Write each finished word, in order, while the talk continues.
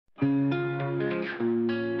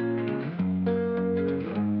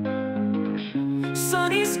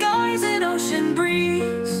Sunny skies and ocean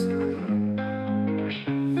breeze,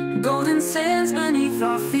 golden sands beneath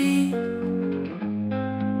our feet.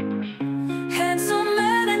 Handsome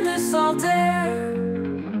men in this all dare,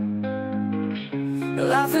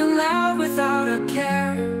 laughing loud without a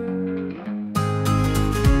care.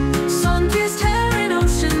 Sun-kissed hair and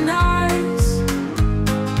ocean eyes,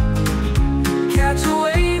 catch a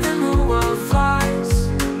wave and the world flies.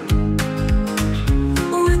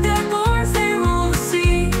 With their boards they rule the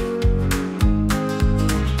sea,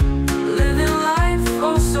 living life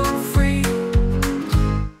oh so free.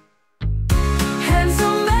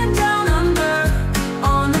 Handsome men down under,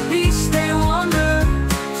 on the beach they wander,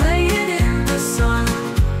 playing in the sun,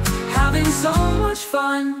 having so much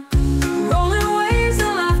fun. Rolling waves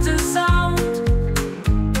and laughter sound,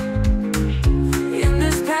 in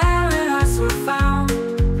this paradise we're found.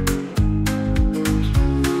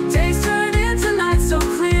 Days turn into nights so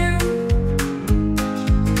clear,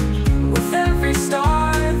 with every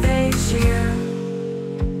star they cheer.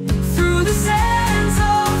 Through the sands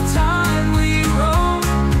of time we roam,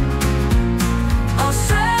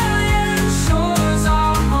 Australian shores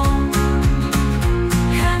our home.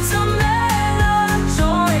 Handsome men a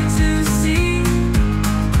joy to see,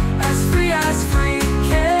 as free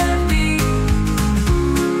can be.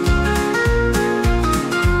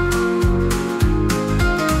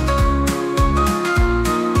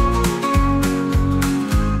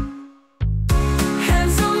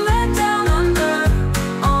 Handsome men down under,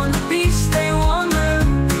 on the beach they wander,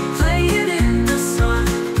 playing in the sun,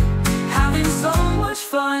 having so much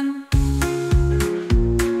fun.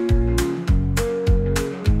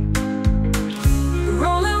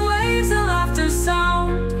 Rolling waves and laughter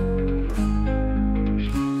sound,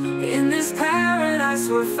 in this paradise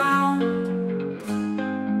we're found.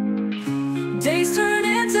 Days turn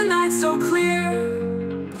into nights so clear,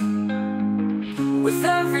 with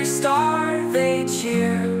every star they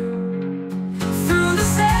cheer.